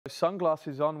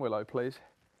Sunglasses on, Willow, please.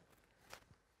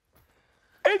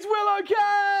 It's Willow Kayne!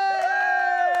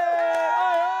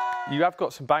 You have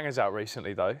got some bangers out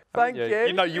recently, though. Thank you.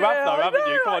 You know, you have, though, haven't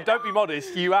you? Come on, don't be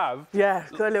modest. You have. Yeah,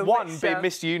 got a little One mixture.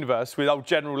 being Mr. Universe with old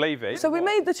General Levy. So we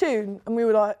made the tune, and we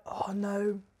were like, oh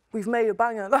no, we've made a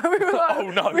banger. Like, we were like,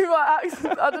 oh no. We were like,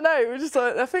 I don't know. We were just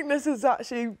like, I think this is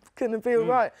actually going to be all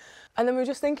right. And then we were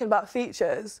just thinking about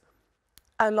features,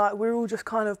 and like we were all just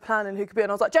kind of planning who could be.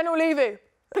 And I was like, General Levy.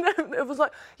 And then it was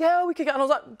like, yeah, we could get. And I was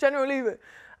like, General Levy.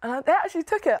 And they actually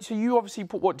took it. So you obviously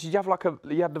put, what, did you have like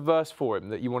you had the verse for him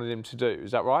that you wanted him to do,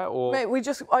 is that right? Or mate,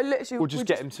 I literally... Or just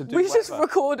get him to do We whatever. just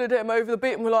recorded him over the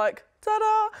beat and we're like,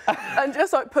 ta-da! And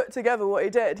just like put together what he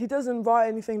did. He doesn't write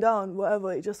anything down,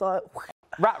 whatever, he just like...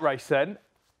 Rat Race then,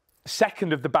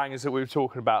 second of the bangers that we were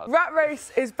talking about. Rat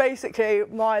Race is basically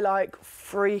my like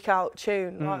freak out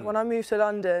tune. Like when I moved to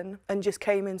London and just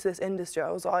came into this industry,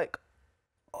 I was like,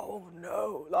 oh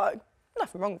no, like,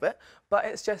 nothing wrong with it, but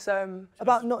it's just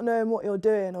about not knowing what you're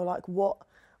doing or like what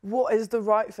is the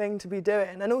right thing to be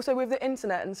doing. And also with the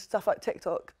internet and stuff like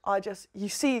TikTok, you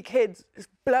see kids just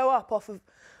blow up off of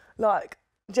like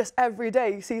just every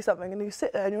day you see something and you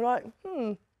sit there and you're like,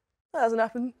 that hasn't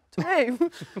happened to me.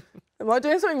 Am I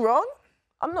doing something wrong?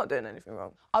 I'm not doing anything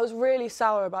wrong. I was really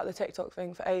sour about the TikTok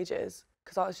thing for ages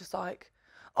because I was just like,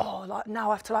 oh, like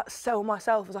now I have to like sell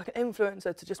myself as like an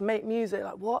influencer to just make music,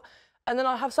 like what? And then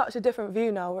I have such a different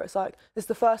view now where it's like, this is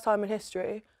the first time in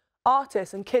history,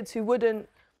 artists and kids who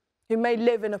may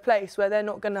live in a place where they're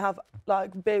not going to have,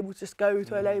 like, be able to just go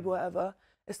to a label or whatever.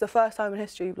 It's the first time in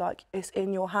history, like, it's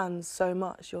in your hands so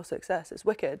much, your success. It's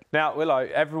wicked. Now, Willow,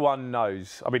 everyone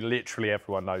knows, I mean, literally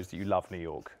everyone knows that you love New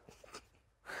York.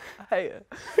 I hate it.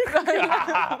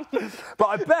 But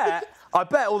I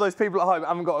bet all those people at home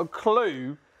haven't got a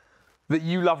clue that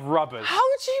you love rubbers. How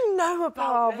do you know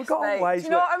about this, we've got mate? ways. Do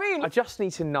you know what I mean? I just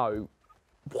need to know,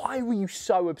 why were you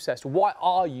so obsessed? Why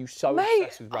are you so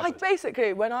obsessed with rubbers? I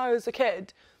basically, when I was a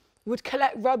kid, would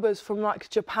collect rubbers from like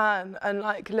Japan and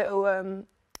like little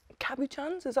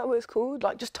kabuchans, is that what it's called?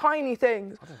 Like just tiny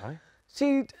things. I don't know.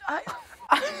 So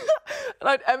and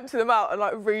I'd empty them out and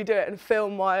like redo it and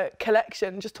film my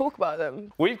collection, just talk about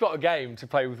them. We've got a game to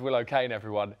play with Willow Kayne,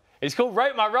 everyone. It's called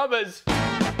Rate My Rubbers.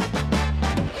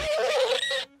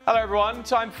 Hello everyone,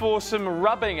 time for some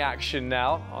rubbing action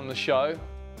now on the show.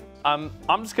 I'm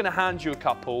just going to hand you a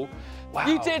couple. Wow.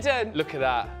 You didn't! Look at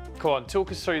that. Come on,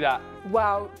 talk us through that.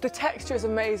 Wow, the texture is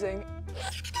amazing.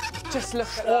 Just look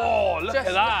at that. Oh, look at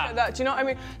that. Look at that. Do you know what I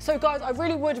mean? So guys, I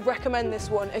really would recommend this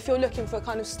one if you're looking for a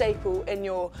kind of staple in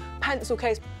your pencil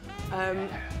case. I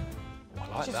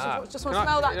like that. Just want to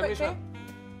smell that quickly?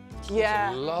 Yeah,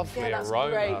 lovely that's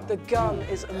aroma. Great. The gum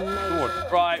is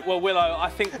amazing. Right, well, Willow, I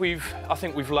think we've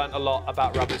learnt a lot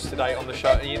about rubbers today on the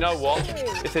show. And you know what?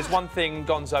 If there's one thing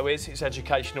Gonzo is, it's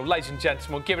educational. Ladies and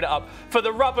gentlemen, give it up for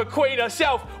the rubber queen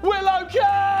herself, Willow Kayne!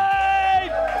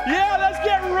 Yeah, let's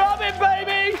get